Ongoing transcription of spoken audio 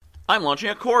I'm launching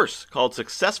a course called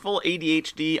Successful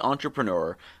ADHD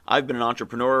Entrepreneur. I've been an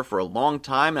entrepreneur for a long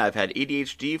time, and I've had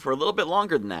ADHD for a little bit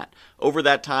longer than that. Over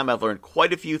that time, I've learned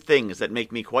quite a few things that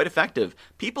make me quite effective.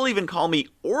 People even call me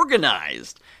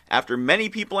organized. After many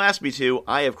people ask me to,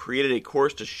 I have created a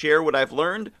course to share what I've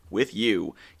learned with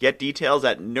you. Get details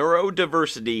at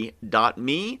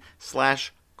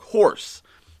neurodiversity.me/course.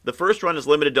 The first run is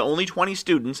limited to only 20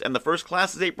 students, and the first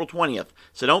class is April 20th,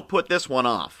 so don't put this one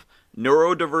off.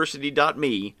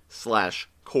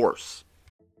 neurodiversity.me/course.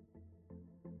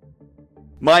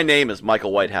 My name is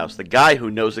Michael Whitehouse, the guy who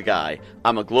knows a guy.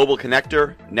 I'm a global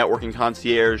connector, networking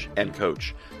concierge, and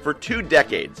coach. For 2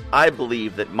 decades, I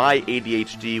believed that my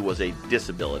ADHD was a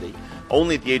disability.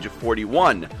 Only at the age of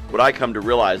 41 would I come to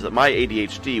realize that my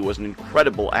ADHD was an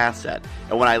incredible asset,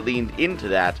 and when I leaned into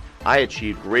that, I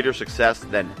achieved greater success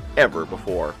than ever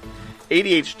before.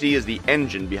 ADHD is the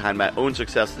engine behind my own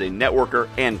success as a networker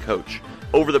and coach.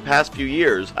 Over the past few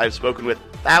years, I've spoken with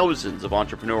thousands of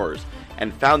entrepreneurs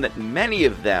and found that many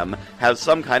of them have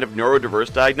some kind of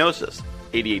neurodiverse diagnosis: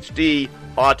 ADHD,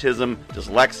 autism,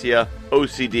 dyslexia,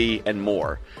 OCD, and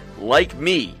more. Like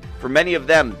me, for many of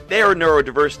them, their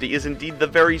neurodiversity is indeed the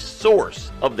very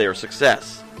source of their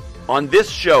success. On this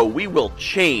show, we will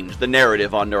change the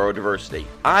narrative on neurodiversity.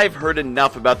 I've heard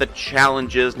enough about the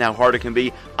challenges and how hard it can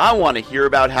be. I want to hear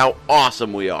about how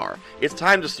awesome we are. It's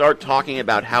time to start talking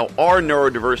about how our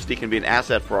neurodiversity can be an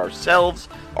asset for ourselves,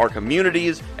 our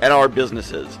communities, and our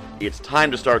businesses. It's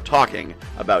time to start talking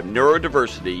about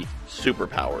neurodiversity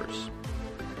superpowers.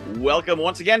 Welcome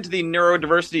once again to the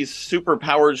Neurodiversity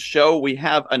Superpowers Show. We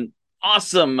have an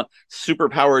awesome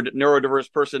superpowered neurodiverse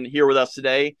person here with us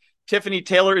today. Tiffany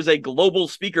Taylor is a global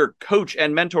speaker, coach,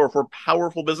 and mentor for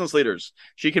powerful business leaders.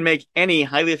 She can make any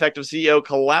highly effective CEO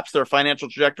collapse their financial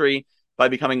trajectory by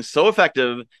becoming so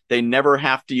effective they never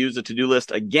have to use a to-do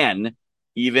list again,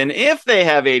 even if they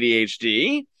have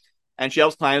ADHD. And she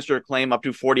helps clients to reclaim up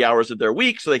to 40 hours of their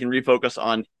week so they can refocus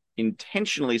on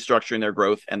intentionally structuring their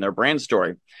growth and their brand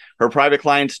story. Her private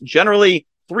clients generally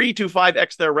 3 to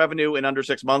 5x their revenue in under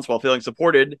 6 months while feeling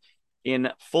supported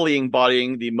in fully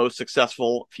embodying the most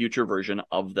successful future version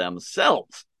of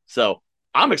themselves. So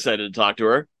I'm excited to talk to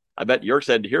her. I bet you're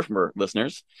excited to hear from her,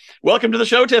 listeners. Welcome to the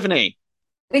show, Tiffany.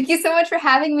 Thank you so much for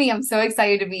having me. I'm so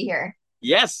excited to be here.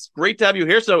 Yes, great to have you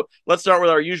here. So let's start with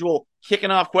our usual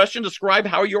kicking off question. Describe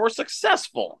how you're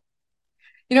successful.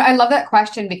 I love that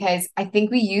question because I think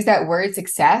we use that word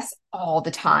success all the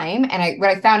time. And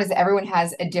what I found is that everyone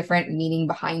has a different meaning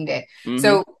behind it.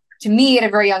 So to me, at a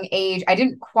very young age, I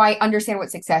didn't quite understand what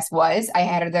success was. I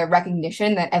had the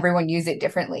recognition that everyone used it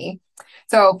differently.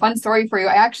 So, fun story for you.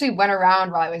 I actually went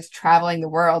around while I was traveling the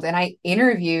world and I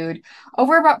interviewed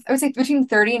over about, I would say, between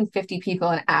 30 and 50 people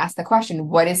and asked the question,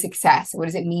 what is success? What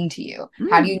does it mean to you?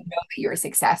 How do you know that you're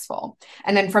successful?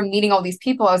 And then from meeting all these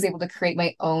people, I was able to create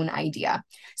my own idea.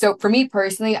 So, for me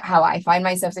personally, how I find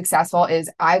myself successful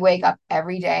is I wake up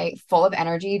every day full of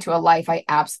energy to a life I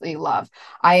absolutely love.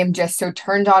 I am just so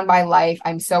turned on by life.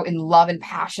 I'm so in love and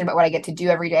passionate about what I get to do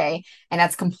every day. And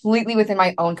that's completely within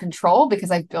my own control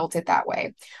because I've built it that way.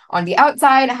 On the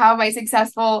outside, how am I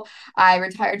successful? I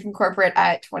retired from corporate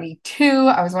at 22.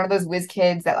 I was one of those whiz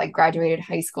kids that graduated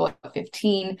high school at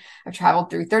 15. I've traveled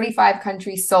through 35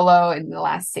 countries solo in the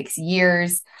last 6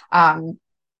 years.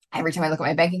 Every time I look at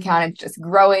my bank account, it's just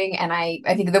growing. And I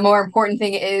think the more important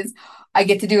thing is I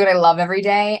get to do what I love every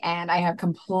day, and I have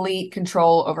complete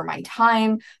control over my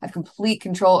time. I have complete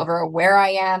control over where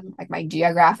I am, like my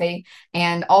geography,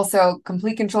 and also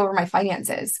complete control over my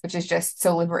finances, which is just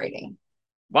so liberating.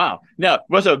 Wow. Now, it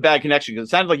wasn't a bad connection because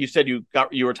it sounded like you said you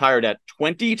retired at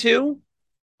 22.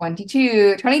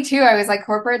 22, I was like,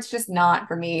 corporate's just not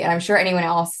for me. And I'm sure anyone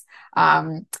else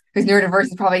who's neurodiverse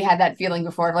has probably had that feeling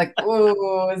before of like,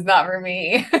 ooh, it's not for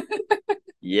me.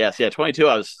 Yes, yeah, 22.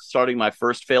 I was starting my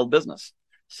first failed business.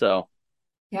 So,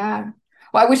 Yeah.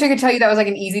 Well, I wish I could tell you that was like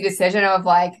an easy decision of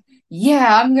like,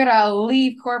 yeah, I'm gonna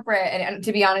leave corporate. And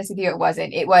to be honest with you, it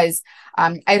wasn't. It was,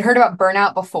 I'd heard about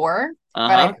burnout before, but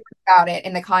I'd uh-huh. heard about it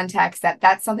in the context that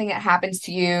that's something that happens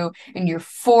to you in your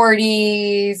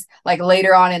 40s, like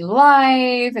later on in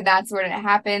life, and that's when it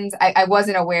happens. I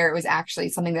wasn't aware it was actually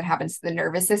something that happens to the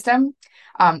nervous system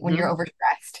when you're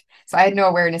overstressed. So I had no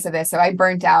awareness of this. So I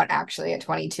burnt out actually at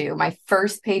 22. My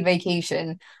first paid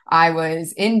vacation, I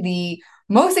was in the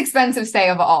most expensive stay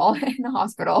of all in the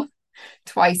hospital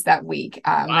twice that week.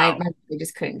 My Wow. body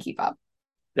just couldn't keep up.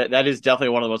 That is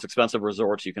definitely one of the most expensive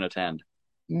resorts you can attend.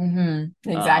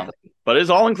 Exactly. But it is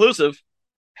all inclusive.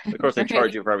 Of course, they charge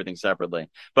Right. you for everything separately.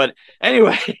 But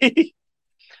anyway,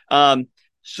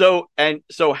 so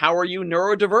how are you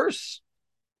neurodiverse?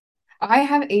 I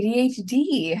have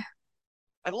ADHD.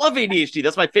 I love ADHD.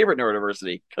 That's my favorite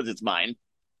neurodiversity because it's mine.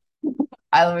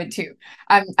 I love it too.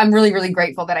 I'm really, really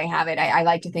grateful that I have it. I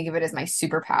like to think of it as my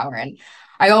superpower. And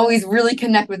I always really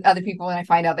connect with other people when I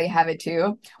find out they have it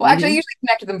too. Well, actually, I Hmm. usually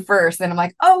connect with them first. Then I'm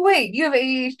like, oh, wait, you have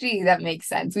ADHD. That makes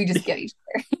sense. We just get each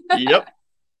other. Yep.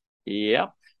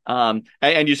 Yep.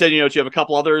 And you said, you have a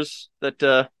couple others that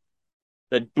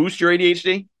boost your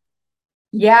ADHD?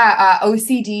 Yeah,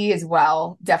 OCD as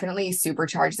well definitely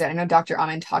supercharges it. I know Dr.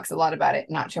 Amen talks a lot about it.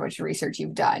 Not sure which research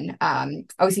you've done.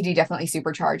 OCD definitely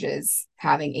supercharges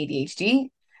having ADHD.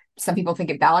 Some people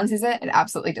think it balances it. It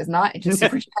absolutely does not. It just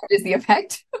supercharges the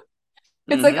effect.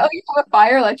 It's like, Hmm. oh, you have a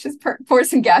fire. Let's just pour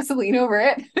some gasoline over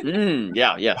it.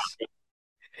 Yeah, yes.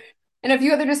 And a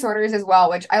few other disorders as well,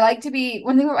 which I like to be.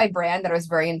 One thing about my brand that I was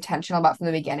very intentional about from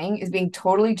the beginning is being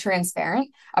totally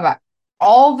transparent about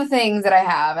all the things that I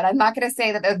have. And I'm not going to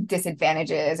say that they're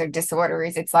disadvantages or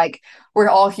disorders. It's like we're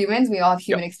all humans, we all have Yep.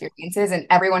 human experiences, and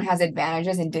everyone has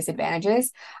advantages and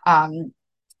disadvantages.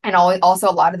 And also,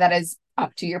 a lot of that is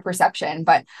up to your perception.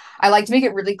 But I like to make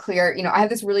it really clear, I have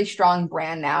this really strong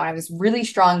brand now, and I have this really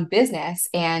strong business.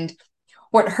 And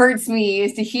what hurts me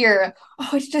is to hear, oh,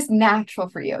 it's just natural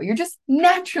for you. You're just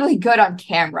naturally good on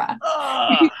camera.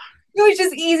 Ah, It's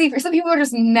just easy for some people are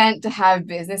just meant to have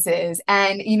businesses.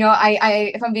 And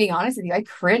if I'm being honest with you, I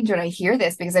cringe when I hear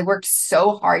this because I worked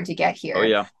so hard to get oh here,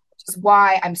 yeah. which is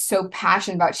why I'm so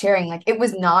passionate about sharing. Like it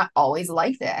was not always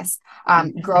like this.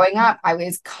 Mhm. Growing up, I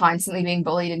was constantly being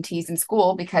bullied and teased in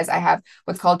school because I have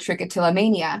what's called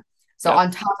trichotillomania. So Yep.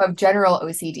 on top of general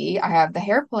OCD, I have the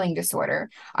hair pulling disorder.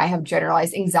 I have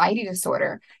generalized anxiety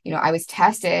disorder. I was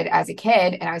tested as a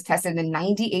kid and I was tested in the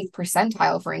 98th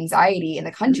percentile for anxiety in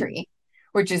the Mm. country,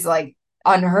 which is like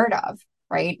unheard of.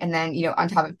 Right. And then, on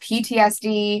top of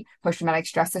PTSD, post traumatic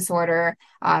stress disorder,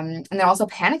 and then also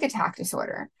panic attack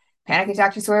disorder. Panic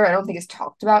attack disorder, I don't think is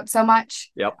talked about so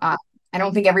much. Yep. I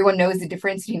don't think everyone knows the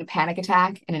difference between a panic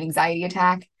attack and an anxiety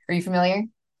attack. Are you familiar?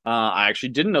 I actually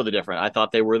didn't know the difference. I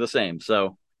thought they were the same.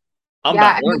 So I'm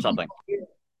about Yeah. to learn something.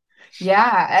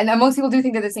 Yeah. And most people do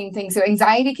think they're the same thing. So an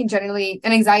anxiety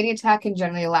attack can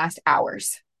generally last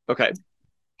hours. Okay.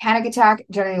 Panic attack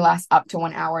generally lasts up to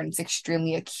 1 hour and it's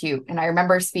extremely acute. And I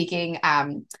remember speaking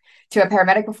to a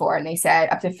paramedic before, and they said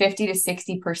up to 50 to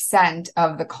 60%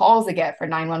 of the calls they get for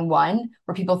 911,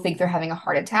 where people think they're having a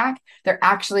heart attack, they're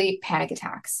actually panic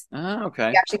attacks. You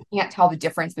Okay. actually can't tell the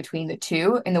difference between the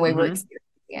two in the way we're Hmm. experiencing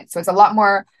it. So it's a lot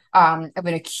more of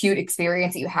an acute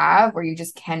experience that you have where you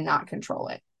just cannot control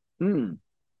it. Hmm.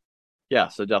 Yeah.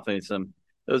 So definitely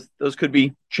those could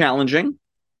be challenging.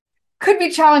 Could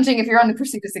be challenging if you're on the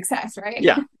pursuit of success, right?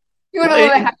 Yeah. You want Well, to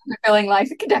live a happy, fulfilling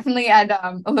life. It could definitely add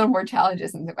a little more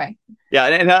challenges in the way. yeah,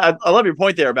 and I love your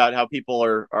point there about how people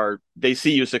are they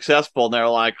see you successful and they're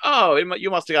like, oh,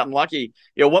 you must have gotten lucky.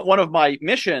 One of my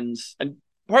missions, and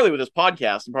partly with this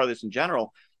podcast and partly this in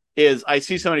general, is I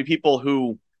see so many people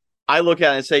who I look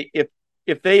at and say,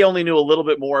 if they only knew a little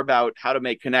bit more about how to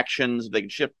make connections, they can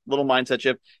shift little mindset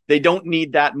shift. They don't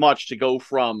need that much to go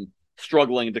from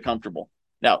struggling to comfortable.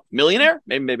 Now, millionaire,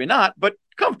 maybe not, but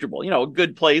comfortable. A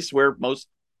good place where most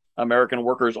American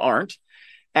workers aren't.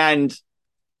 And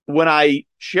when I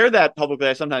share that publicly,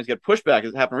 I sometimes get pushback.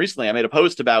 As it happened recently, I made a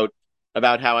post about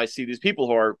how I see these people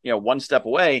who are one step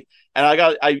away,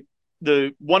 and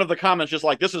the one of the comments just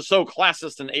like, this is so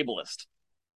classist and ableist,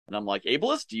 and I'm like,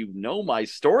 ableist? Do you know my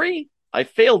story? I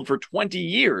failed for 20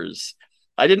 years.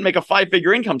 I didn't make a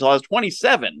 5-figure income until I was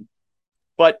 27.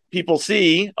 But people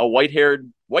see a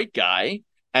white-haired white guy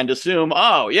and assume,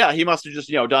 oh yeah, he must have just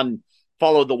done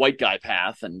followed the white guy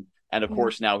path, and of Yeah.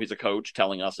 course now he's a coach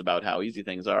telling us about how easy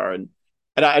things are, and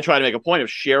I try to make a point of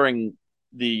sharing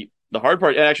the hard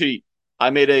part. And actually,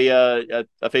 I made a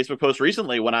Facebook post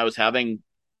recently when I was having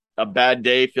a bad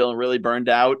day, feeling really burned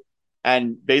out,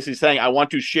 and basically saying I want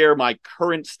to share my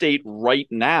current state right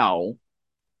now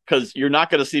because you're not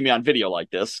going to see me on video like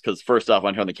this. Because first off,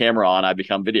 when I turn the camera on, I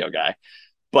become video guy.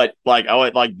 But like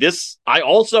like this, I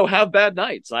also have bad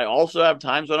nights. I also have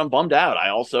times when I'm bummed out. I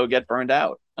also get burned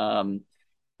out.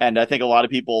 And I think a lot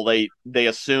of people they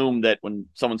assume that when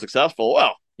someone's successful,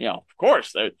 well, of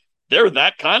course they're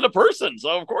that kind of person,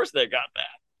 so of course they got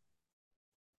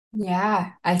that.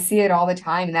 Yeah, I see it all the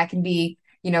time. And that can be,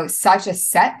 such a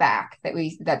setback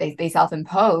that they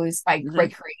self-impose by Mm-hmm.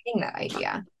 creating that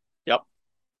idea. Yep.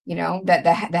 That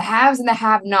the haves and the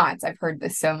have-nots. I've heard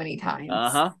this so many Uh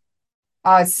times. huh.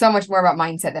 It's so much more about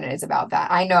mindset than it is about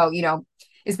that. I know,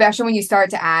 especially when you start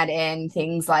to add in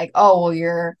things like, oh, well,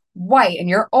 you're white and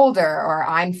you're older, or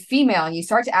I'm female, and you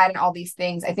start to add in all these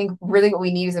things, I think really what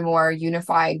we need is a more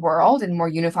unified world and more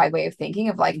unified way of thinking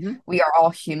of like, Hmm. we are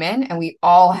all human and we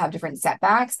all have different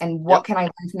setbacks. And what Yep. can I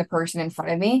learn from the person in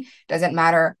front of me? Doesn't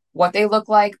matter what they look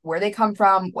like, where they come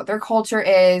from, what their culture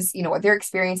is, what their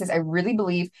experience is. I really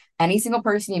believe any single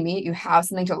person you meet, you have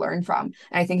something to learn from.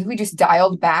 And I think if we just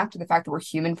dialed back to the fact that we're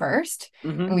human first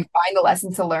Hmm. and we find the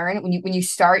lessons to learn, when you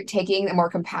start taking a more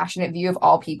compassionate view of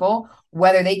all people,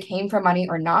 whether they came from money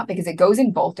or not, because it goes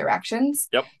in both directions.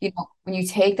 Yep. When you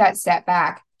take that step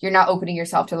back, you're not opening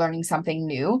yourself to learning something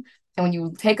new. And when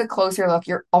you take a closer look,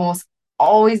 you're almost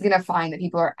always going to find that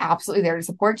people are absolutely there to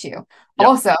support you. Yep.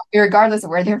 Also, regardless of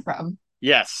where they're from.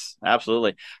 Yes,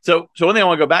 absolutely. So one thing I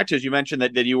want to go back to is you mentioned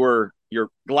that you're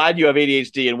glad you have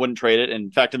ADHD and wouldn't trade it. And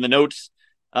in fact, in the notes,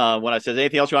 when I said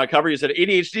anything else you want to cover, you said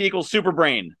ADHD equals super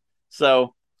brain.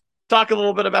 So talk a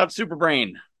little bit about super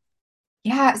brain.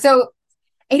 Yeah. So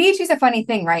ADHD is a funny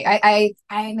thing, right?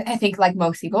 I think like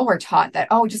most people, we're taught that,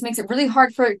 oh, it just makes it really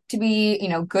hard for it to be,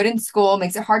 good in school,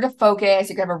 makes it hard to focus.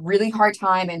 You're gonna have a really hard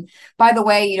time. And by the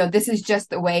way, this is just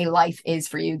the way life is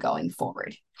for you going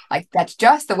forward. Like that's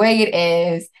just the way it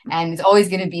is, and it's always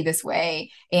going to be this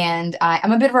way. And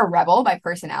I'm a bit of a rebel by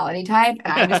personality type,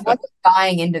 and I just wasn't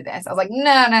buying into this. I was like,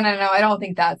 no, no, no, no, I don't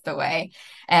think that's the way.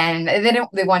 And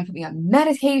they want to put me on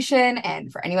medication,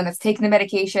 and for anyone that's taken the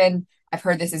medication, I've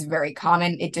heard this is very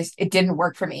common. It didn't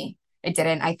work for me. It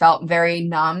didn't. I felt very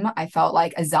numb. I felt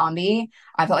like a zombie.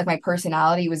 I felt like my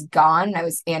personality was gone. I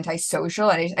was antisocial,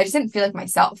 and I just didn't feel like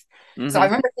myself. So I Hmm.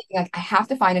 remember thinking like I have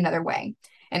to find another way.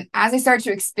 And as I started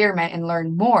to experiment and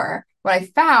learn more, what I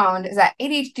found is that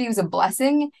ADHD was a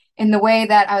blessing in the way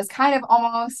that I was kind of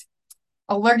almost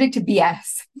allergic to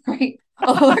BS, right?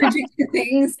 Allergic to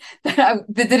things that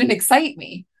didn't excite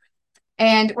me.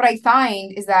 And what I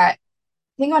find is that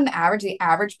I think on the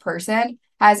average person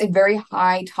has a very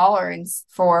high tolerance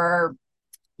for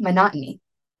monotony,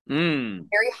 Mm.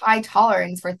 very high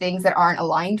tolerance for things that aren't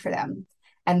aligned for them.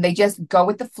 And they just go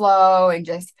with the flow and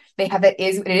just they have that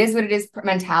is it is what it is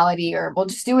mentality, or we'll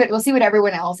just do it, we'll see what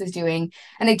everyone else is doing.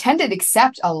 And they tend to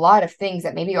accept a lot of things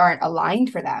that maybe aren't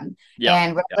aligned for them. Yeah.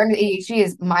 And what Yeah. I learned with ADHD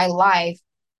is my life,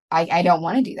 I don't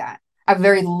want to do that. I have a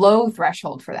very low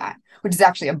threshold for that, which is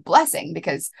actually a blessing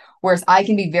because whereas I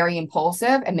can be very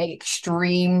impulsive and make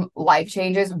extreme life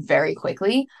changes very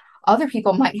quickly, other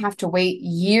people might have to wait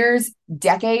years,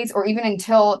 decades, or even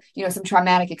until, some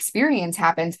traumatic experience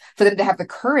happens for them to have the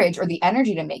courage or the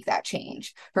energy to make that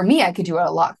change. For me, I could do it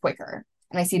a lot quicker.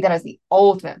 And I see that as the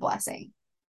ultimate blessing.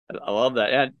 I love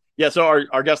that. And yeah, so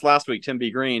our guest last week, Tim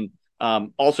B. Green,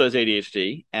 also has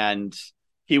ADHD, and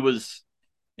he was,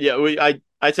 yeah,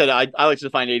 I said I like to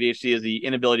define ADHD as the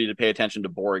inability to pay attention to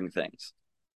boring things.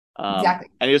 Exactly.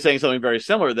 And he was saying something very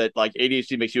similar that like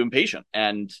ADHD makes you impatient,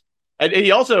 and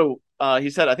he also he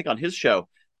said I think on his show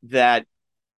that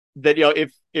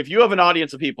if you have an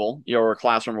audience of people, or a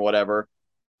classroom or whatever,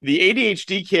 the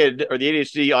ADHD kid or the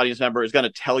ADHD audience member is going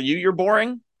to tell you you're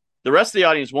boring. The rest of the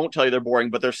audience won't tell you they're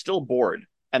boring, but they're still bored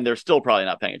and they're still probably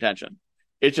not paying attention.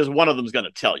 It's just one of them's going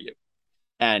to tell you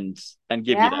and give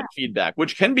you Yeah, that feedback,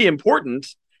 which can be important.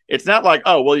 It's not like,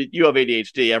 oh, well, you have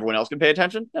ADHD, everyone else can pay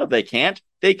attention. No, they can't.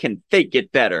 They can fake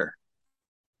it better.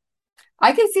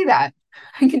 I can see that.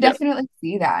 I can Yeah. definitely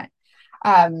see that.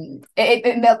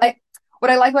 Like what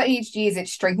I like about ADHD is it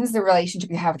strengthens the relationship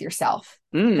you have with yourself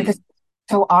Mm. because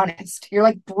you're so honest. You're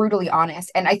like brutally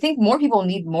honest. And I think more people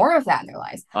need more of that in their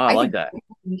lives. Oh, I I like think that.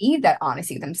 people need that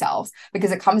honesty with themselves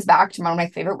because it comes back to one of my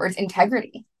favorite words,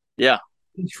 integrity. Yeah.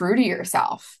 Be true to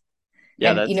yourself.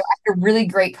 Yeah. And That's, I had a really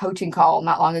great coaching call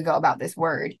not long ago about this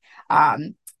word.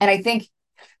 And I think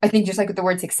just like with the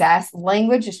word success,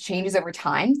 language just changes over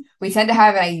time. We tend to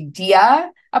have an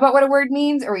idea about what a word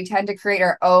means, or we tend to create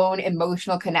our own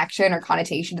emotional connection or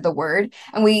connotation to the word,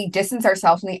 and we distance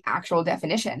ourselves from the actual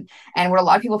definition. And what a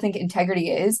lot of people think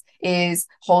integrity is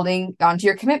holding onto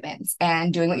your commitments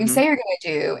and doing what you mm-hmm. say you're going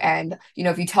to do. And,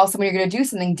 if you tell someone you're going to do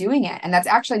something, doing it. And that's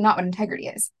actually not what integrity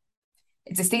is.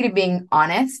 It's a state of being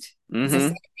honest. It's a Mm-hmm. state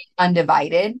of being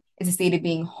undivided. It's a state of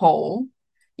being whole.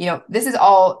 This is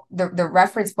all the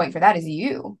reference point for that is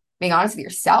you being honest with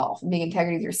yourself, being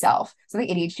integrity with yourself. So I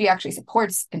think ADHD actually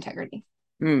supports integrity.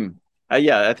 Mm.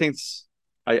 Yeah, I think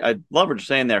I love what you're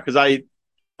saying there because I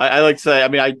like to say, I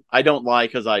mean, I don't lie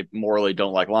because I morally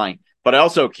don't like lying, but I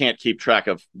also can't keep track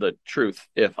of the truth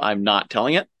if I'm not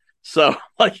telling it. So,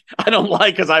 like, I don't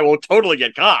lie because I will totally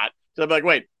get caught. So I'm like,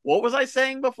 wait, what was I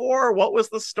saying before? What was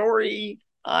the story?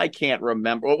 I can't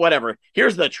remember. Well, whatever.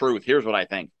 Here's the truth. Here's what I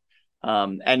think.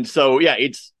 And so, yeah,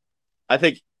 I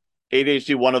think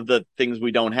ADHD, one of the things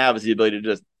we don't have is the ability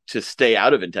to stay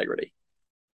out of integrity.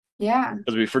 Yeah.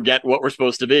 because we forget what we're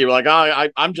supposed to be. We're like, oh,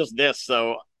 I'm just this,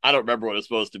 so I don't remember what it's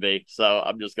supposed to be, so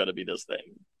I'm just going to be this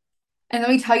thing. And let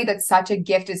me tell you, that's such a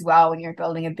gift as well when you're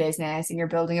building a business and you're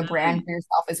building a brand Mm. for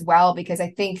yourself as well, because I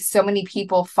think so many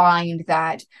people find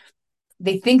that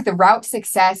they think the route to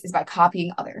success is by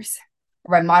copying others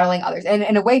or by modeling others. And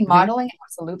in a way, Mm-hmm. modeling,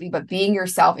 absolutely, but being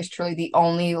yourself is truly the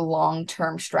only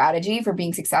long-term strategy for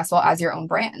being successful as your own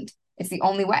brand. It's the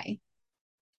only way.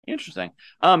 Interesting.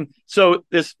 So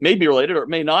this may be related or it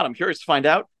may not. I'm curious to find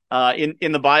out.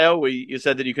 In the bio, you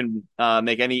said that you can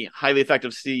make any highly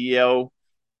effective CEO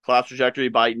collapse trajectory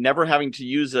by never having to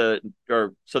use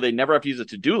or so they never have to use a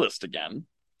to-do list again.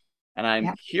 And I'm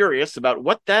Yeah. curious about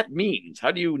what that means.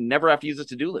 How do you never have to use a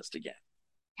to-do list again?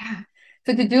 Yeah.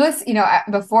 So to do this,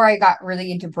 before I got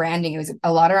really into branding, it was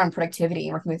a lot around productivity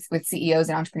and working with CEOs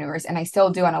and entrepreneurs, and I still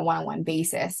do on a one-on-one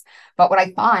basis. But what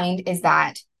I find is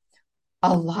that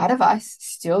a lot of us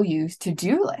still use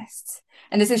to-do lists.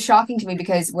 And this is shocking to me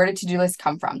because where did to-do lists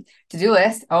come from? To-do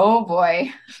list, oh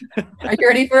boy. Are you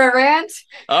ready for a rant?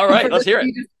 All For right, those let's of hear it.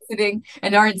 you just listening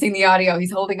and aren't seeing the audio,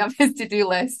 he's holding up his to-do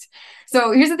list.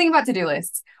 So here's the thing about to-do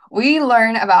lists. We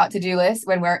learn about to-do lists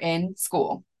when we're in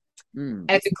school. Hmm.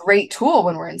 And it's a great tool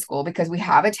when we're in school because we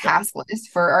have a Yeah. task list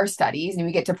for our studies and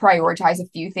we get to prioritize a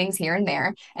few things here and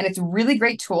there. And it's a really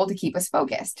great tool to keep us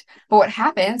focused. But what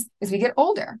happens is we get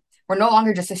older. We're no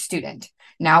longer just a student.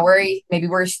 Now maybe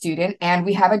we're a student and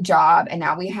we have a job and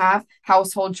now we have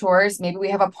household chores. Maybe we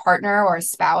have a partner or a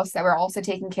spouse that we're also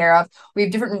taking care of. We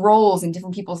have different roles in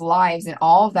different people's lives, and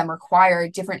all of them require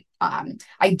different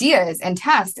ideas and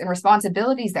tasks and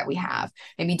responsibilities that we have.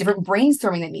 Maybe different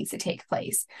brainstorming that needs to take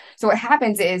place. So what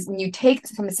happens is when you take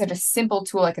such a simple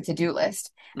tool like a to-do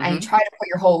list and you Mm-hmm. try to put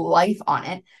your whole life on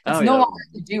it, it's Oh no yeah. longer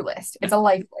a to-do list. It's a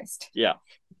life list. Yeah.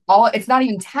 It's not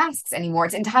even tasks anymore.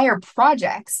 It's entire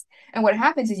projects. And what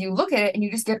happens is you look at it and you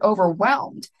just get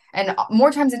overwhelmed. And more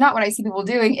times than not, what I see people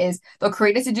doing is they'll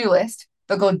create a to-do list.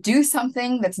 They'll go do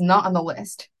something that's not on the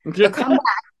list. They'll come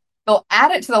back, they'll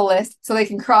add it to the list so they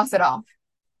can cross it off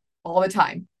all the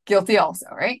time. Guilty also,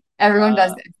 right? Everyone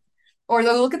does uh, this. Or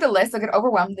they'll look at the list, they'll get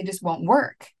overwhelmed, they just won't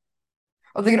work.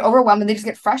 Or they get overwhelmed and they just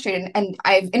get frustrated. And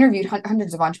I've interviewed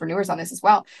hundreds of entrepreneurs on this as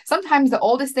well. Sometimes the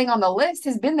oldest thing on the list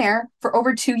has been there for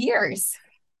over 2 years.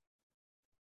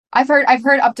 I've heard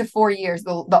up to 4 years,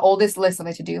 the oldest list on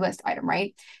the to-do list item,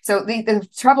 right? So the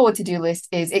trouble with to-do list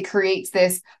is it creates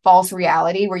this false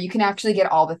reality where you can actually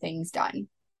get all the things done.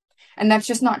 And that's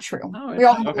just not true. oh, We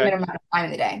all interesting. have a Okay. limited amount of time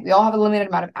in the day. We all have a limited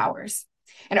amount of hours.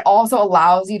 And it also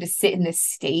allows you to sit in this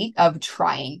state of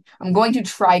trying. I'm going to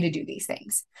try to do these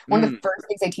things. One of the Mm. first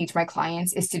things I teach my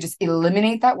clients is to just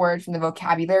eliminate that word from the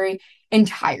vocabulary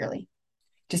entirely.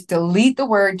 Just delete the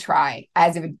word try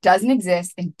as if it doesn't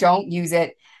exist and don't use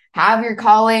it. Have your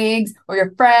colleagues or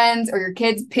your friends or your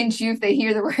kids pinch you if they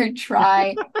hear the word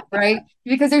try, right?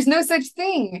 Because there's no such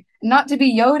thing. Not to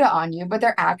be Yoda on you, but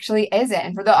there actually isn't.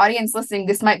 And for the audience listening,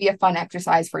 this might be a fun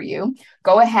exercise for you.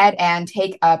 Go ahead and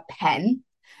take a pen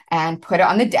and put it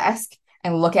on the desk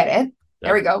and look at it.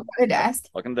 There we Definitely. go, on the desk.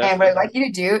 Looking desk. And what I'd like you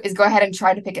to do is go ahead and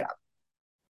try to pick it up.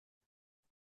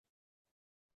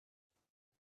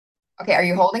 Okay, are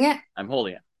you holding it? I'm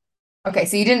holding it. Okay,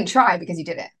 so you didn't try because you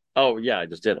did it. Oh yeah, I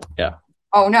just did it. Yeah.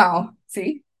 Oh no.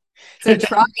 See? So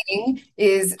trying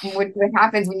is what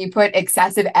happens when you put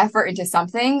excessive effort into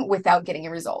something without getting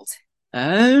a result. Oh,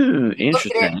 Look at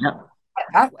interesting. it Yeah.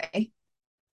 that way.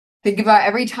 Think about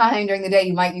every time during the day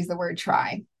you might use the word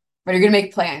try, but you're going to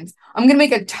make plans. I'm going to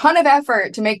make a ton of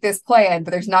effort to make this plan,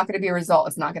 but there's not going to be a result.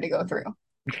 It's not going to go through.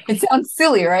 It sounds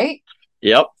silly, right?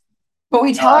 Yep. But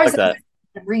we No, tell I like ourselves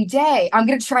that. every day, I'm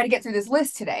going to try to get through this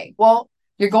list today. Well,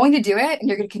 you're going to do it and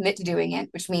you're going to commit to doing it,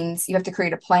 which means you have to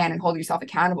create a plan and hold yourself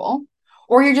accountable,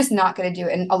 or you're just not going to do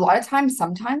it. And a lot of times,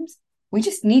 sometimes we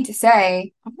just need to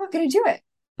say, I'm not going to do it.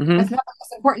 That's Hmm. not the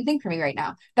most important thing for me right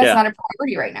now. That's Yeah. not a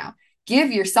priority right now.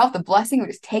 Give yourself the blessing of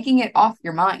just taking it off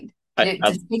your mind. I,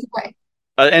 I, Just take it away.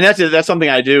 and that's something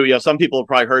I do. You know, some people have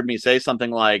probably heard me say something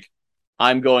like,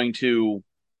 "I'm going to."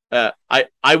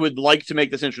 I would like to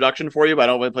make this introduction for you, but I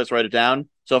don't have a place to write it down.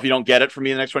 So if you don't get it from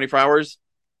me in the next 24 hours,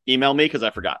 email me because I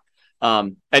forgot.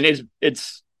 And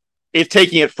it's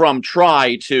taking it from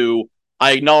try to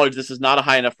I acknowledge this is not a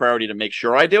high enough priority to make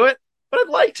sure I do it, but I'd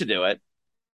like to do it,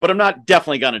 but I'm not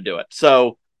definitely going to do it.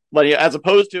 So, but as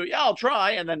opposed to, yeah, I'll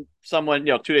try. And then someone,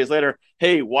 2 days later,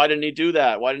 hey, why didn't he do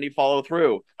that? Why didn't he follow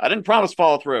through? I didn't promise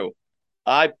follow through.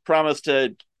 I promised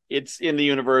to, it's in the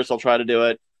universe. I'll try to do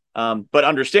it. But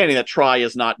understanding that try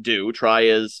is not do, try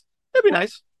is, it'd be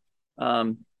nice.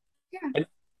 Um, Yeah.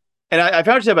 and I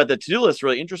found you about the to-do list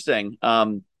really interesting.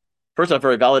 First off,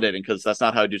 very validating because that's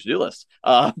not how I do to-do lists.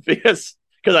 Because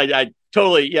because I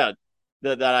totally, yeah,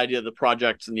 that idea of the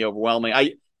projects and the overwhelming.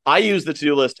 I use the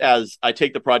to-do list as I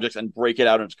take the projects and break it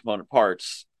out into component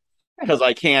parts because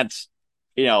I can't,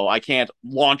 I can't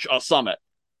launch a summit.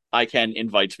 I can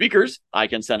invite speakers. I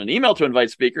can send an email to invite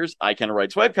speakers. I can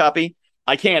write swipe copy.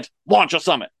 I can't launch a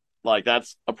summit. Like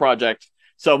that's a project.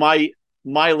 So my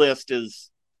list is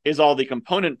all the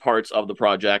component parts of the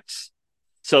projects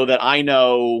so that I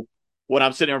know when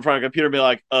I'm sitting in front of a computer and be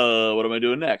like, what am I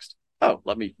doing next? Oh,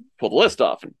 let me pull the list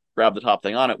off and grab the top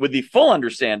thing on it with the full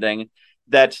understanding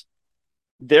that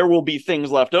there will be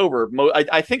things left over.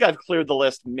 I think I've cleared the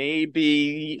list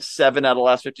maybe 7 out of the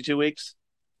last 52 weeks,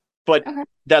 but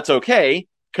that's okay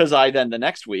because I then the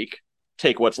next week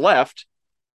take what's left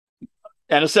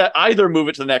and either move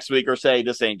it to the next week or say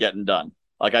this ain't getting done.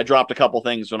 Like I dropped a couple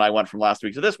things when I went from last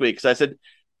week to this week because I said,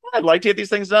 I'd like to get these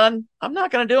things done. I'm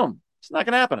not going to do them. It's not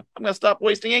going to happen. I'm going to stop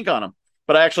wasting ink on them.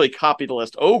 But I actually copy the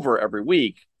list over every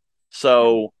week.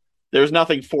 So there's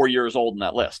nothing 4 years old in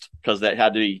that list because that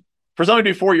had to be, for something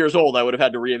to be 4 years old, I would have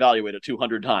had to reevaluate it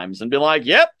 200 times and be like,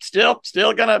 yep, still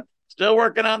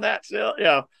working on that. Still,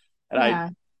 And I,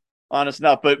 honest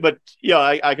enough, but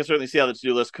I can certainly see how the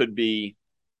to-do list could be,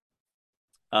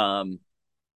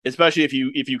 especially if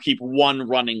you keep one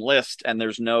running list and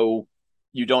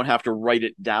you don't have to write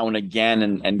it down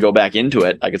again and go back into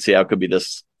it. I could see how it could be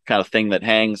this kind of thing that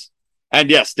hangs. And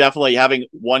yes, definitely having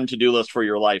one to-do list for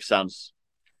your life sounds.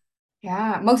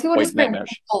 Yeah, most people just create a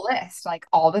full list, like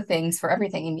all the things for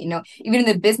everything. And even in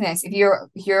the business, if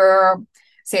you're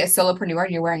say a solopreneur,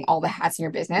 you're wearing all the hats in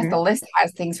your business, the list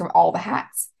has things from all the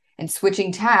hats. And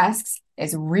switching tasks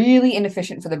is really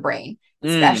inefficient for the brain,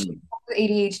 especially for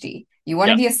ADHD. You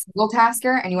want to be a single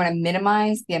tasker and you want to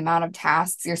minimize the amount of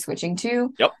tasks you're switching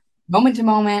to moment to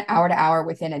moment, hour to hour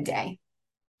within a day.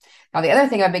 Now, the other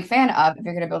thing I'm a big fan of, if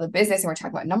you're going to build a business and we're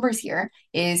talking about numbers here,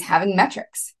 is having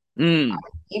metrics.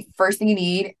 First thing you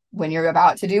need when you're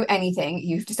about to do anything,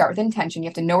 you have to start with intention. You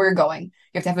have to know where you're going. You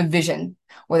have to have a vision,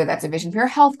 whether that's a vision for your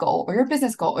health goal or your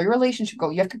business goal or your relationship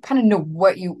goal. You have to kind of know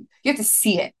what you have to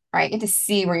see it, right? You have to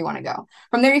see where you want to go.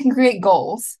 From there, you can create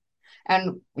goals.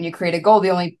 And when you create a goal,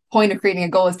 the only point of creating a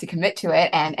goal is to commit to it.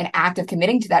 And an act of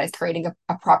committing to that is creating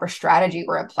a proper strategy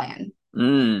or a plan. If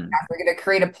you're going to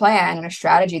create a plan and a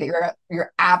strategy that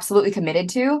you're absolutely committed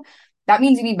to, that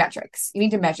means you need metrics. You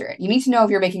need to measure it. You need to know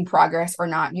if you're making progress or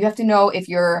not. You have to know if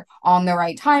you're on the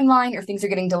right timeline or things are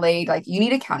getting delayed. Like you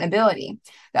need accountability.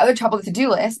 The other trouble with the to-do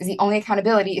list is the only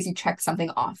accountability is you check something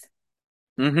off.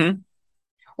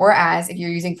 Whereas if you're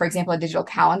using, for example, a digital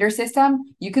calendar system,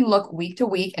 you can look week to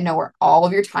week and know where all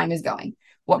of your time is going.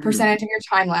 What percentage of your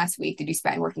time last week did you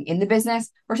spend working in the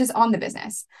business versus on the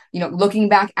business? Looking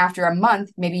back after a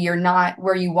month, maybe you're not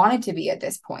where you wanted to be at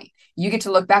this point. You get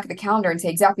to look back at the calendar and say,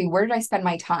 exactly, where did I spend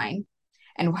my time?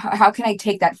 And how can I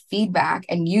take that feedback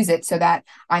and use it so that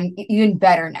I'm even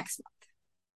better next month?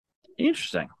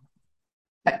 Interesting.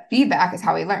 That feedback is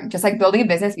how we learn. Just like building a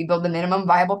business, we build the minimum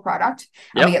viable product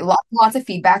and we get lots and lots of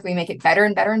feedback. We make it better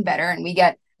and better and better. And we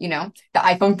get the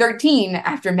iPhone 13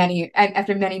 after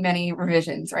many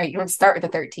revisions, right? You don't start with the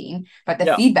 13, but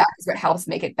the feedback is what helps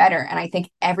make it better. And I think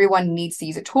everyone needs to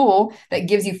use a tool that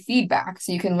gives you feedback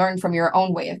so you can learn from your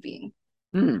own way of being.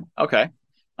 Okay.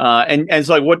 And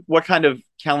so like what kind of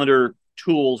calendar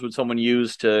tools would someone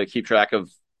use to keep track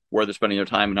of where they're spending their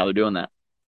time and how they're doing that?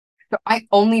 So I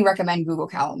only recommend Google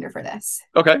Calendar for this.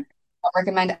 Okay. I don't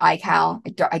recommend iCal.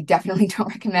 I definitely don't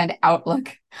recommend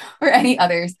Outlook or any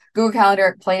others. Google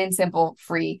Calendar, plain and simple,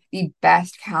 free, the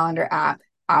best calendar app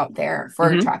out there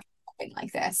for tracking something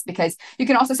like this, because you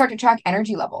can also start to track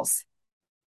energy levels,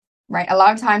 right? A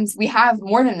lot of times we have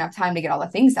more than enough time to get all the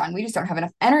things done. We just don't have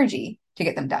enough energy to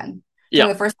get them done. So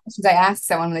the first questions I ask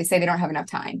someone when they say they don't have enough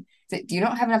time is, do you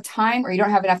don't have enough time or you don't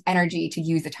have enough energy to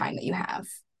use the time that you have?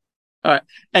 All right.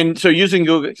 And so using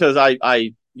Google, because I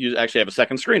actually have a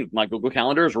second screen. My Google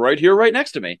Calendar is right here, right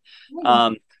next to me.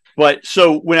 But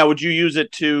so would you use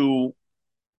it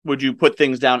would you put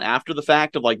things down after the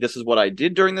fact of like, this is what I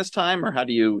did during this time, or how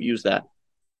do you use that?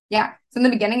 Yeah. So in the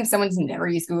beginning, if someone's never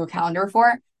used Google Calendar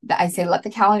before, I say, let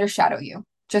the calendar shadow you.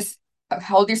 Just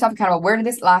hold yourself accountable. Where did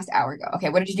this last hour go? Okay.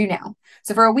 What did you do now?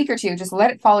 So for a week or two, just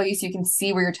let it follow you so you can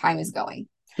see where your time is going.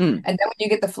 And then when you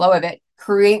get the flow of it,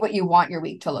 create what you want your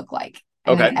week to look like.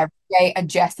 And then every day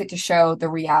adjust it to show the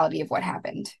reality of what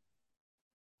happened.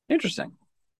 Interesting.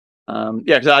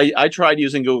 Because I tried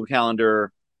using Google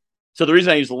Calendar. So the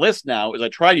reason I use the list now is I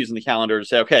tried using the calendar to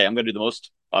say, okay, I'm going to do the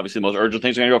most urgent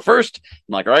things are going to go first.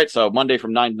 I'm like, all right, so Monday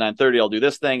from 9 to 9:30, I'll do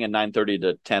this thing. And 9:30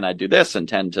 to 10, I'd do this. And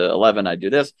 10 to 11, I'd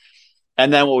do this.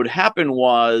 And then what would happen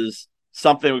was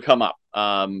something would come up.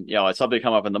 Something would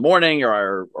come up in the morning,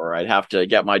 or I'd have to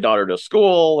get my daughter to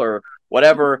school or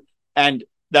whatever, and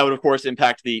that would of course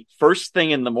impact the first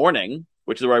thing in the morning,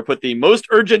 which is where I put the most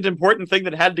urgent, important thing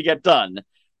that had to get done.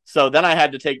 So then I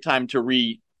had to take time to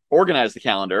reorganize the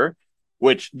calendar,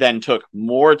 which then took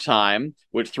more time,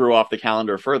 which threw off the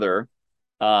calendar further.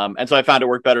 And so I found it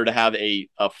worked better to have a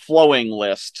flowing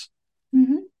list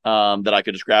that I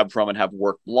could just grab from and have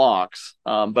work blocks.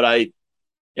 But I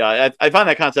find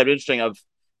that concept interesting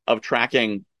of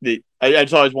tracking I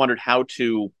just always wondered how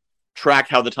to track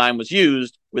how the time was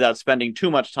used without spending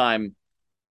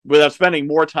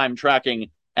more time tracking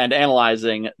and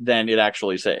analyzing than it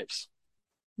actually saves.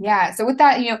 Yeah. So with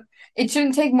that, it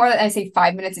shouldn't take more than, I say,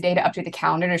 5 minutes a day to update the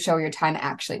calendar to show your time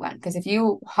actually went. Because if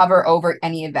you hover over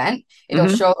any event, it'll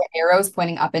show the arrows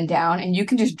pointing up and down, and you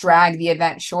can just drag the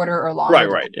event shorter or longer.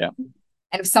 Right, yeah.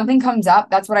 And if something comes up,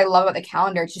 that's what I love about the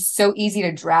calendar. It's just so easy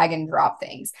to drag and drop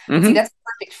things. See, that's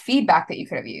perfect feedback that you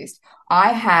could have used.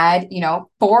 I had,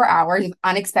 4 hours of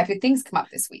unexpected things come up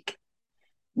this week.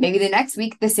 Maybe the next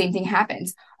week, the same thing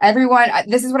happens. Everyone,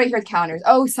 this is what I hear with calendars.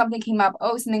 Oh, something came up.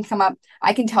 Oh, something come up.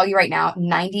 I can tell you right now,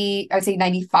 I would say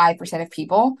 95% of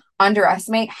people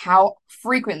underestimate how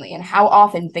frequently and how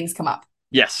often things come up.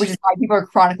 Yes. Which is why people are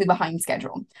chronically behind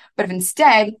schedule. But if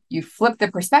instead you flip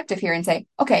the perspective here and say,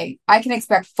 okay, I can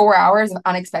expect 4 hours of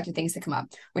unexpected things to come up,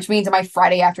 which means on my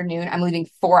Friday afternoon, I'm leaving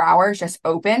 4 hours just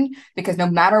open because no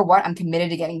matter what, I'm committed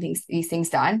to getting these things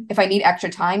done. If I need extra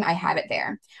time, I have it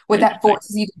there. What that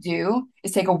forces you to do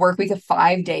is take a work week of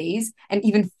 5 days and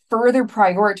even further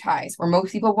prioritize, where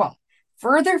most people won't.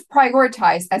 Further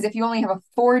prioritize as if you only have a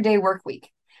 4-day work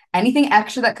week. Anything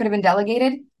extra that could have been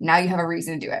delegated, now you have a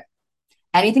reason to do it.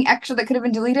 Anything extra that could have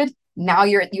been deleted, now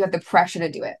you have the pressure to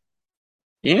do it.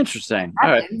 Interesting. All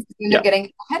right. You end up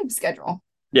getting ahead of schedule.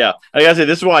 Yeah. I gotta say,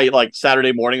 this is why like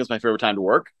Saturday morning is my favorite time to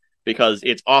work, because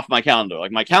it's off my calendar.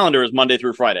 Like my calendar is Monday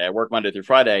through Friday. I work Monday through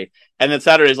Friday. And then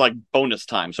Saturday is like bonus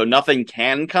time. So nothing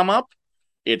can come up.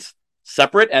 It's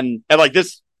separate. And like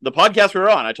the podcast we were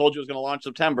on, I told you it was going to launch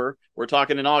September. We're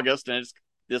talking in August, and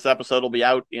this episode will be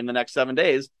out in the next 7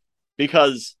 days,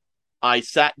 because I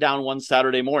sat down one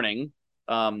Saturday morning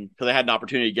because I had an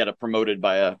opportunity to get it promoted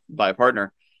by a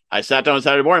partner. I sat down on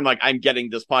Saturday morning, I'm like, I'm getting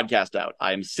this podcast out.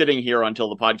 I'm sitting here until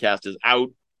the podcast is out,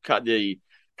 cut the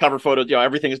cover photos,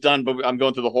 everything is done, but I'm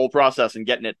going through the whole process and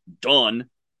getting it done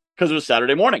because it was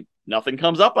Saturday morning. Nothing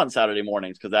comes up on Saturday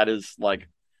mornings because that is like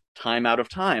time out of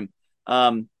time.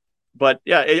 But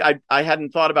yeah, I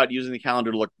hadn't thought about using the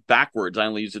calendar to look backwards. I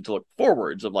only used it to look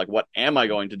forwards of like, what am I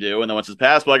going to do? And then once it's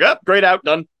passed, I'm like, oh, great, out,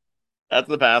 done. That's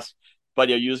the past. But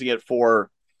using it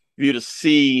for you to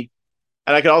see,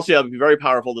 and I could also be very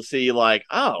powerful to see like,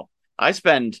 oh, I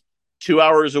spend 2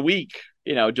 hours a week,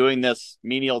 doing this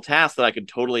menial task that I could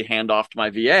totally hand off to my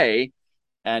VA,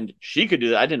 and she could do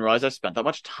that. I didn't realize I spent that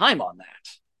much time on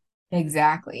that.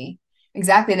 Exactly. And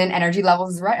then energy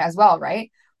levels as well,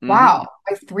 right? Wow,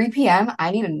 by 3 p.m.,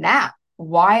 I need a nap.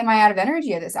 Why am I out of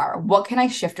energy at this hour? What can I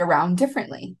shift around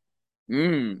differently?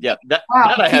 Yeah, that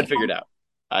I had figured out.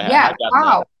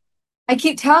 Wow. I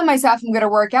keep telling myself I'm going to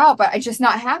work out, but it's just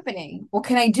not happening. What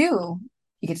can I do?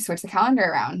 You get to switch the calendar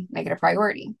around, make it a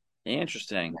priority.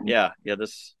 Interesting. Yeah.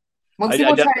 This. Most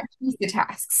people try to choose the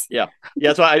tasks. Yeah.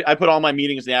 So I put all my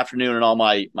meetings in the afternoon and all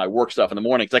my work stuff in the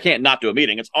morning, because I can't not do a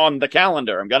meeting. It's on the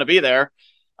calendar. I'm going to be there.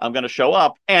 I'm going to show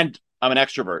up, and I'm an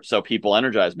extrovert, so people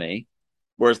energize me.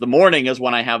 Whereas the morning is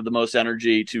when I have the most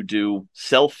energy to do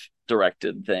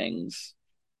self-directed things.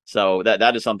 So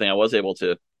that is something I was able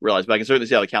to realize. But I can certainly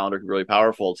see how the calendar can be really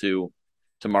powerful to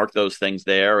mark those things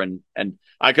there. And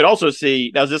I could also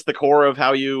see, now is this the core of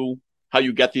how you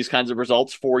get these kinds of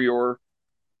results for your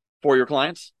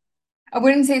clients? I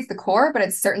wouldn't say it's the core, but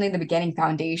it's certainly the beginning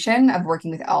foundation of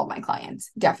working with all of my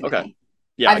clients. Definitely. Okay.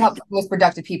 Yeah, I've helped the most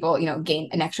productive people, gain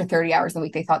an extra 30 hours a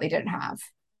week they thought they didn't have.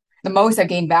 The most I've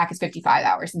gained back is 55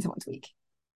 hours in someone's week.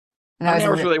 And how many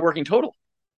hours were they working total?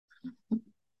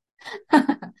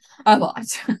 A lot.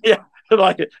 Yeah.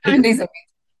 Like 7 days a week.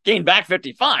 Gain back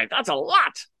 55. That's a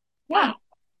lot. Wow.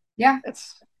 Yeah.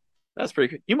 That's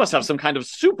pretty good. You must have some kind of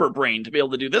super brain to be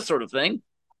able to do this sort of thing.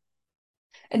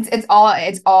 It's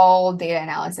all data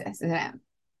analysis, isn't it?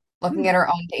 Looking at our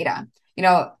own data.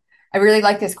 I really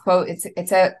like this quote.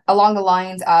 It's along the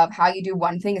lines of how you do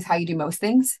one thing is how you do most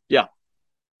things. Yeah.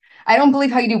 I don't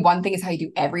believe how you do one thing is how you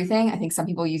do everything. I think some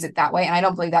people use it that way, and I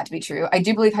don't believe that to be true. I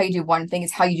do believe how you do one thing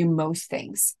is how you do most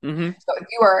things. So if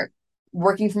you are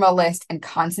working from a list and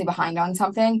constantly behind on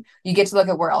something, you get to look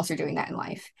at where else you're doing that in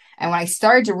life. And when I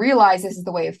started to realize this is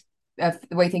the way of of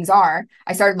the way things are,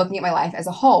 I started looking at my life as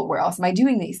a whole. Where else am I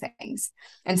doing these things?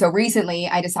 And so recently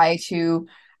I decided to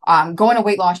go on a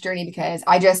weight loss journey because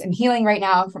I just am healing right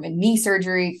now from a knee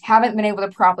surgery, haven't been able to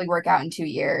properly work out in 2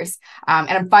 years. And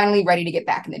I'm finally ready to get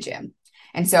back in the gym.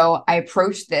 And so I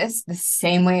approached this the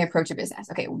same way I approach a business.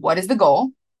 Okay, what is the goal?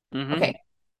 Mm-hmm. Okay,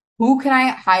 who can I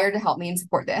hire to help me and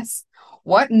support this?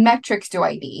 What metrics do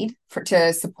I need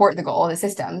to support the goal, the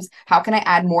systems? How can I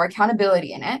add more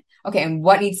accountability in it? Okay, and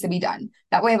what needs to be done?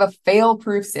 That way I have a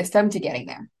fail-proof system to getting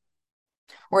there.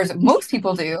 Whereas most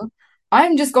people do,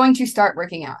 I'm just going to start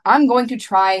working out. I'm going to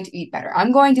try to eat better.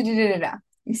 I'm going to do da da da.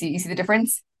 You see the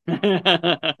difference?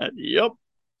 Yep.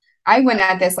 I went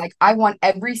at this like I want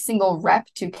every single rep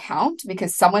to count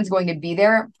because someone's going to be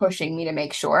there pushing me to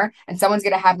make sure, and someone's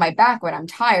going to have my back when I'm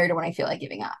tired or when I feel like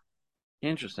giving up.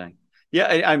 Interesting. Yeah,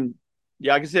 I'm.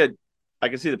 Yeah, I can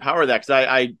see the power of that because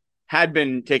I had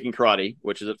been taking karate,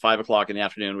 which is at 5 o'clock in the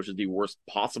afternoon, which is the worst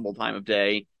possible time of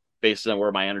day based on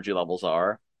where my energy levels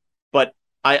are. But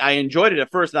I enjoyed it at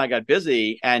first, and I got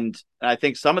busy, and I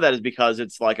think some of that is because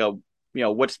it's like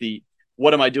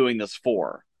what am I doing this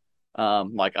for?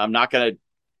 Like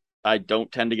I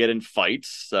don't tend to get in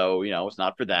fights, so it's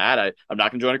not for that. I'm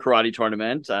not gonna join a karate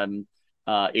tournament.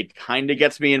 It kind of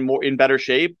gets me in better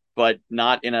shape, but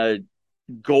not in a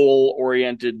goal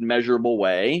oriented, measurable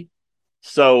way.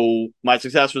 So my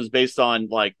success was based on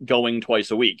like going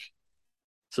twice a week.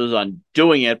 So it was on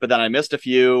doing it, but then I missed a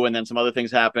few, and then some other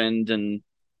things happened, and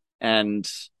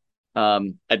now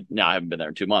I haven't been there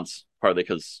in 2 months, partly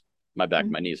because my back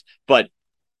and my knees. But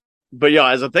yeah,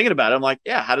 as I'm thinking about it, I'm like,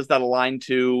 yeah, how does that align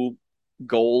to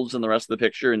goals and the rest of the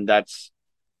picture? And that's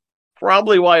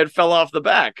probably why it fell off the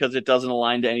back because it doesn't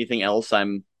align to anything else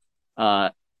I'm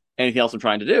trying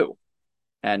to do.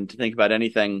 And to think about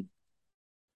anything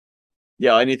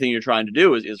you're trying to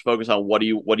do is focus on what do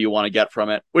you want to get from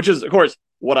it, which is of course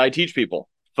what I teach people.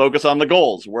 Focus on the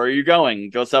goals. Where are you going?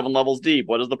 Go 7 levels deep.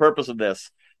 What is the purpose of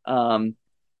this? You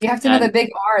have to know the big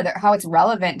R, how it's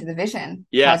relevant to the vision.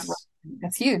 Yes.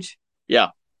 That's huge. Yeah.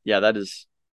 That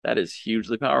is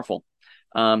hugely powerful.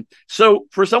 So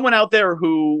for someone out there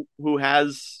who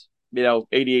has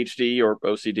ADHD or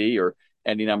OCD or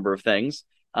any number of things,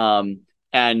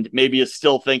 and maybe is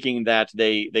still thinking that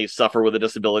they suffer with a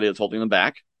disability that's holding them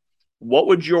back, what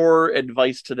would your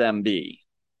advice to them be?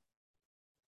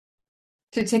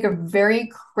 To take a very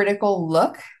critical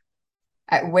look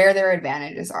at where their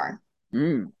advantages are.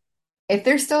 If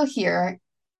they're still here,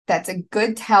 that's a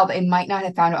good tell they might not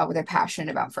have found out what they're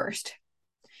passionate about first.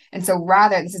 And so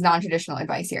this is non-traditional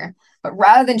advice here, but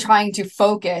rather than trying to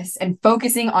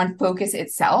focusing on focus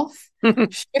itself,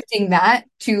 shifting that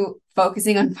to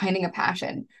focusing on finding a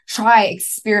passion.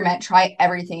 Experiment, try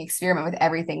everything, experiment with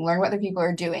everything, learn what other people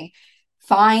are doing.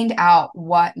 Find out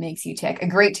what makes you tick. A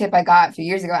great tip I got a few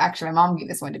years ago, actually, my mom gave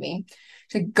this one to me,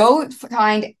 to go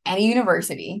find any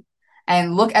university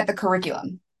and look at the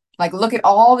curriculum. Like look at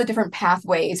all the different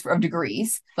pathways of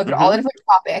degrees, look at all the different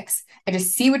topics, and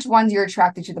just see which ones you're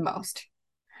attracted to the most.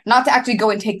 Not to actually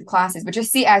go and take the classes, but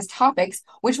just see as topics,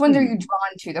 which ones are you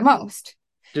drawn to the most?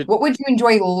 What would you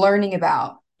enjoy learning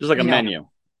about? Just like a menu.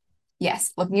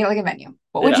 Yes, looking at it like a menu.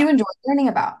 What would you enjoy learning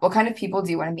about? What kind of people do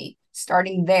you want to meet?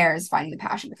 Starting there is finding the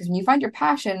passion, because when you find your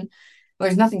passion,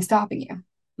 there's nothing stopping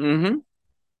you.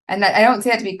 And that I don't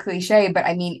say that to be cliche, but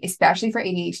I mean, especially for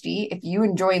ADHD, if you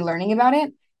enjoy learning about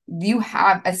it, you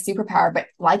have a superpower. But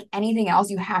like anything else,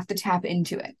 you have to tap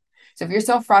into it. So if you're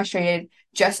so frustrated,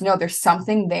 just know there's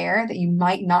something there that you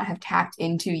might not have tapped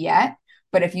into yet.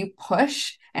 But if you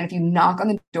push and if you knock on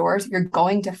the doors, you're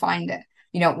going to find it.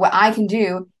 What I can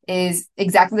do is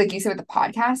exactly like you said with the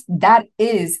podcast. That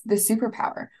is the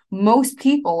superpower. Most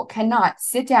people cannot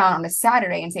sit down on a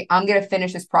Saturday and say, I'm going to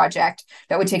finish this project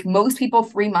that would take most people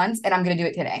 3 months and I'm going to do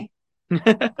it today. I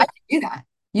can do that.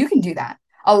 You can do that.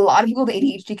 A lot of people with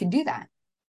ADHD can do that.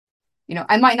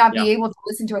 I might not be able to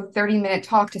listen to a 30-minute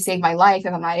talk to save my life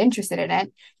if I'm not interested in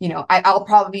it. I'll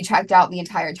probably be checked out the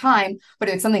entire time, but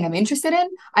if it's something I'm interested in,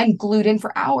 I'm glued in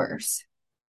for hours.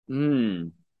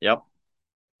 Yep.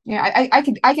 I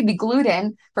could be glued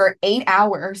in for 8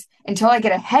 hours until I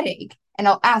get a headache, and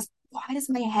I'll ask, why does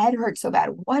my head hurt so bad?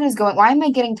 Why am I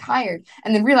getting tired?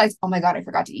 And then realize, oh my God, I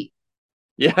forgot to eat.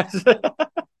 Yes.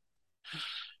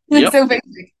 It's so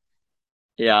basic.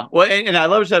 Yeah. Well, and I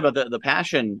love what you said about the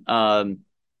passion, and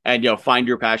find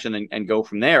your passion and go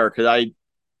from there. Because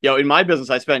in my business,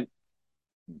 it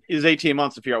was 18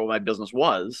 months to figure out what my business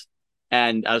was,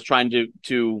 and I was trying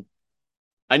to.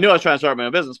 I knew I was trying to start my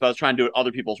own business, but I was trying to do it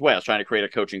other people's way. I was trying to create a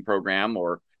coaching program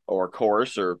or a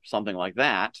course or something like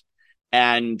that,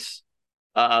 and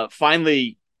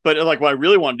finally But like what I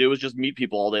really want to do is just meet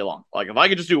people all day long. Like if I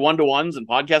could just do one-to-ones and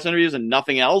podcast interviews and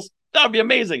nothing else, that would be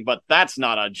amazing. But that's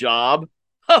not a job.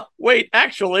 Huh, wait,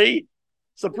 actually,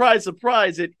 surprise,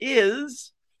 surprise, it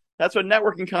is. That's what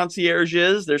networking concierge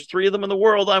is. There's 3 of them in the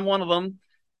world. I'm one of them.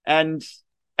 And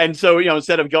so,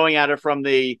 instead of going at it from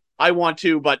the I want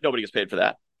to, but nobody gets paid for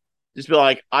that, just be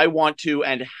like, I want to,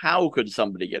 and how could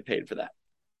somebody get paid for that?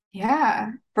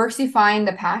 Yeah. First you find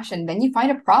the passion, then you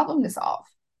find a problem to solve.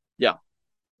 Yeah.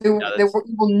 There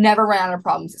will never run out of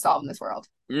problems to solve in this world.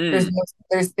 Mm.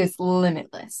 It's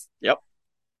limitless. Yep.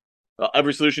 Well,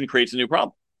 every solution creates a new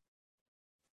problem.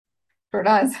 Sure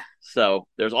does. So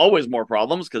there's always more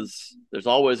problems because there's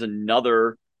always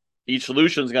another. Each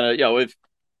solution is gonna,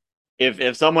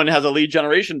 if someone has a lead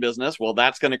generation business, well,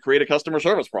 that's going to create a customer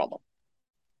service problem.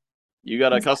 You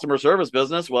got a customer service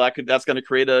business, well, that's going to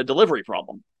create a delivery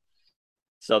problem.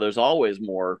 So there's always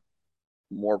more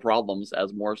problems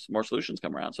as more solutions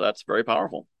come around. So that's very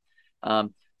powerful.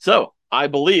 So I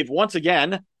believe once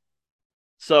again.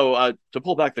 So to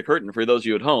pull back the curtain for those of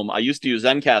you at home, I used to use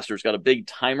Zencastr. It's got a big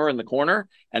timer in the corner,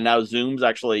 and now Zoom's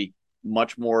actually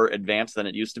much more advanced than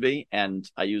it used to be. And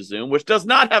I use Zoom, which does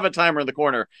not have a timer in the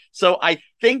corner. So I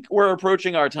think we're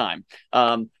approaching our time,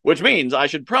 which means I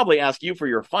should probably ask you for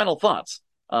your final thoughts.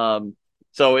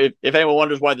 So if anyone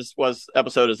wonders why this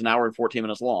episode is an hour and 14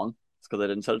 minutes long, it's because I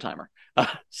didn't set a timer.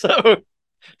 So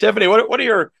Tiffany, what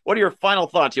are your final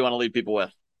thoughts you want to leave people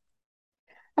with?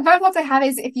 The final thoughts I have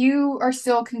is if you are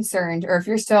still concerned or if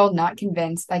you're still not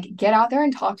convinced, like get out there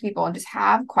and talk to people and just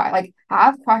have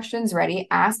questions ready,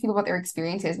 ask people about their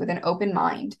experiences with an open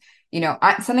mind.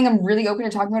 Something I'm really open to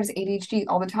talking about is ADHD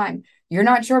all the time. You're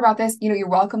not sure about this, you're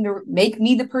welcome to make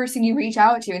me the person you reach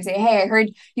out to and say, hey, I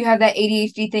heard you have that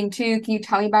ADHD thing too. Can you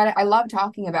tell me about it? I love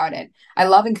talking about it. I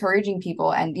love encouraging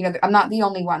people. And, I'm not the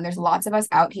only one. There's lots of us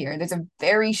out here. There's a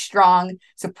very strong,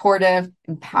 supportive,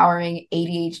 empowering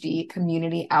ADHD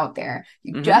community out there.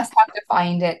 You just have to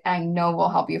find it. And I know we'll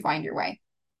help you find your way.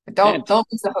 But don't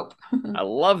lose the hope. I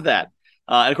love that.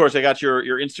 And of course, I got your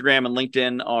Instagram and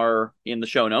LinkedIn are in the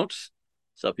show notes,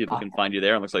 so people can find you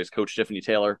there. It looks like it's Coach Tiffany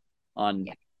Taylor on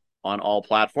all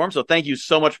platforms. So thank you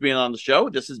so much for being on the show.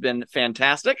 This has been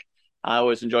fantastic. I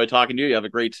always enjoy talking to you. You have a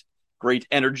great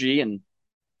energy and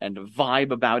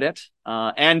vibe about it.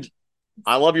 And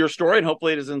I love your story, and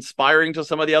hopefully it is inspiring to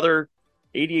some of the other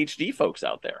ADHD folks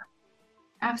out there.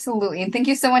 Absolutely. And thank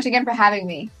you so much again for having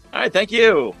me. All right. Thank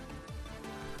you.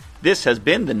 This has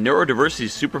been the Neurodiversity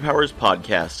Superpowers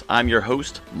Podcast. I'm your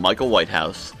host, Michael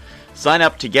Whitehouse. Sign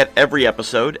up to get every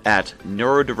episode at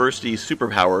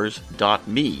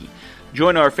neurodiversitysuperpowers.me.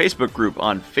 Join our Facebook group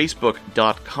on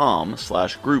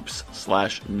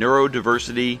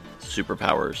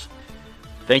facebook.com/groups/neurodiversitysuperpowers.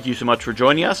 Thank you so much for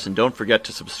joining us, and don't forget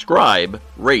to subscribe,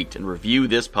 rate, and review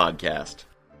this podcast.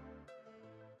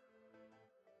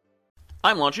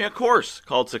 I'm launching a course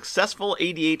called Successful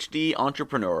ADHD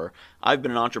Entrepreneur. I've been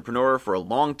an entrepreneur for a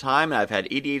long time, and I've had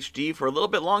ADHD for a little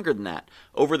bit longer than that.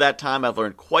 Over that time, I've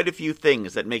learned quite a few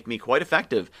things that make me quite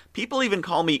effective. People even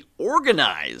call me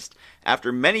organized.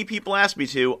 After many people ask me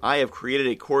to, I have created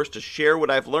a course to share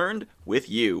what I've learned with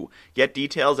you. Get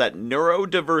details at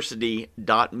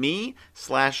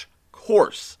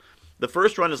neurodiversity.me/course. The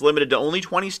first run is limited to only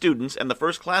 20 students, and the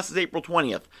first class is April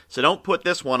 20th, so don't put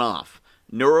this one off.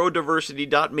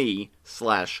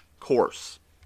 neurodiversity.me/course.